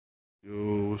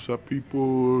What's up,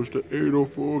 people? It's the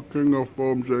 804 King of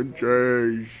Foams and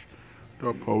J's,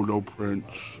 the Polo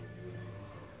Prince.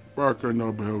 Back in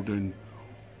the building.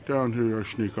 Down here at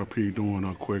SneakerP doing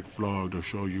a quick vlog to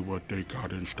show you what they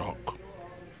got in stock.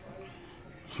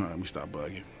 Let me stop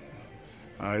bugging.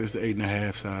 Alright, it's the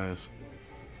 8.5 size.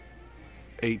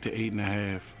 8 to 8.5.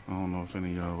 I don't know if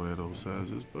any of y'all wear those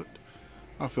sizes, but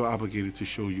I feel obligated to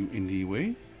show you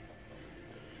anyway.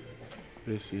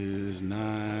 This is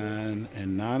 9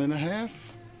 and 9.5.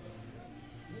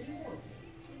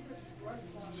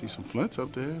 See some flints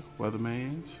up there,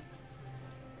 Weathermans.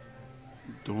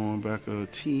 Doing back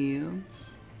Tims.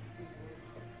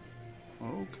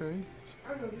 Okay.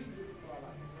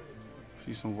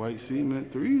 See some white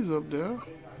cement 3s up there.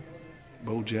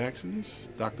 Bo Jacksons,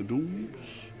 Dr.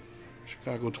 Dooms,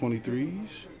 Chicago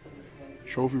 23s,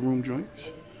 trophy room joints.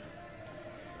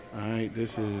 Alright,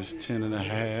 this is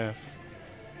 10.5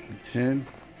 and 10.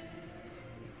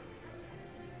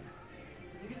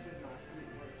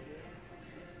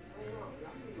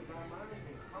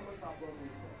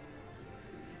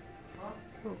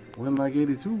 Blend like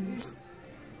 82s.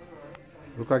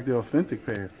 Look like the authentic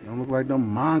pair. Don't look like them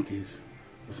monkeys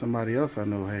that somebody else I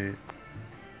know had.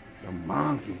 The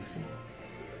monkeys.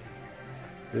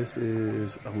 This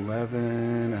is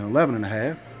 11 and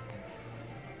 11.5.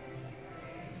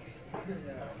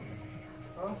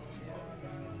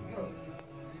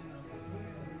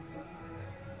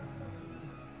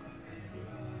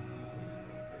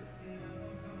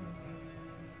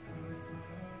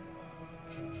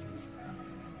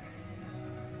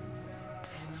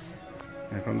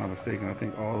 If I'm not mistaken, I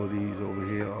think all of these over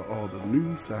here are all the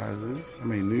new sizes. I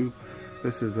mean new.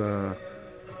 This is 12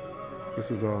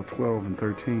 and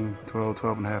 13.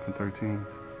 12.5 and 13.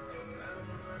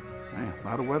 Man, a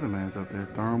lot of Weathermans up there.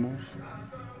 Thermals.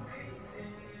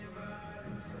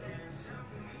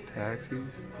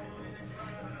 Taxis.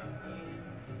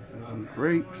 And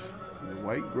grapes. The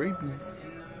white grapies.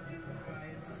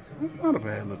 That's not a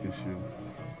bad looking shoe.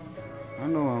 I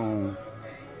know I don't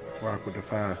rock with the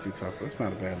 5s too tough, but it's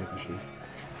not a bad looking shoe.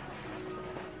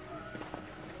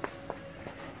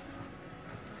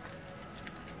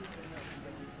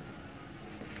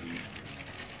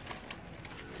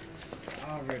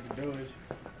 All ready to do it.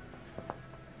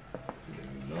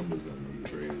 Numbers on them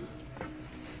crazy.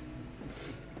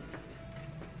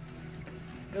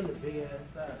 That's a big ass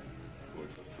size.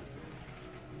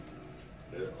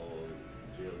 That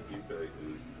GMT pack is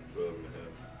 12.5.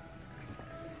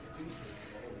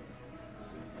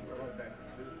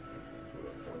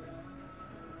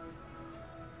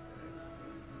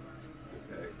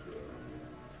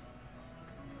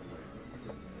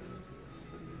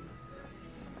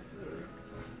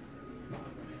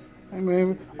 Hey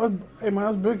man,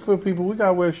 us Bigfoot people, we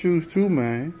gotta wear shoes too,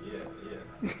 man. Yeah.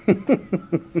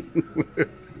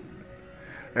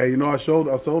 Hey, you know I sold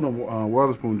them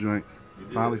Waterspoon joints.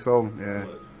 Finally sold them. Yeah,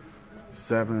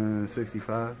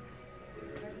 $7.65.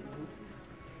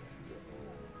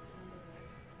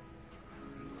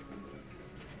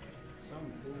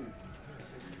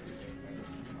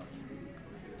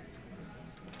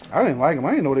 I didn't like them.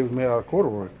 I didn't know they was made out of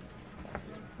corduroy.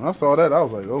 When I saw that, I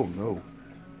was like, oh no.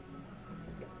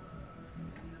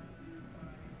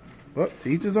 But to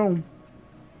each his own.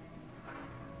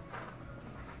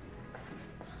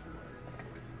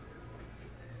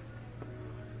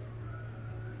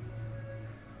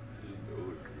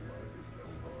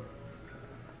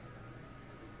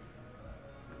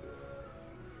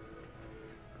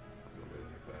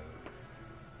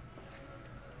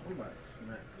 We might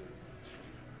smack this.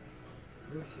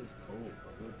 This is cold,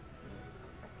 brother.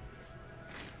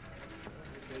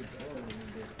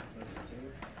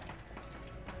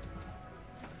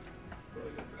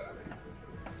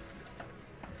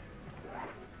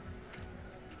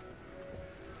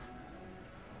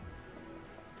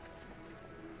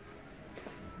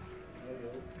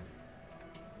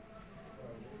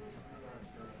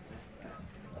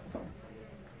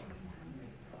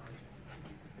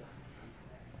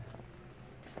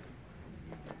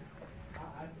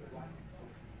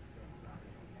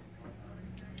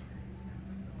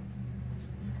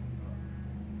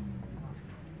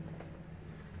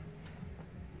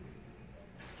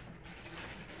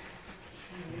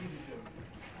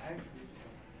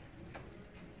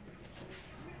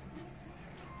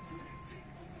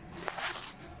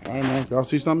 All right, man. Y'all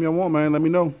see something y'all want, man, let me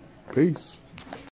know. Peace.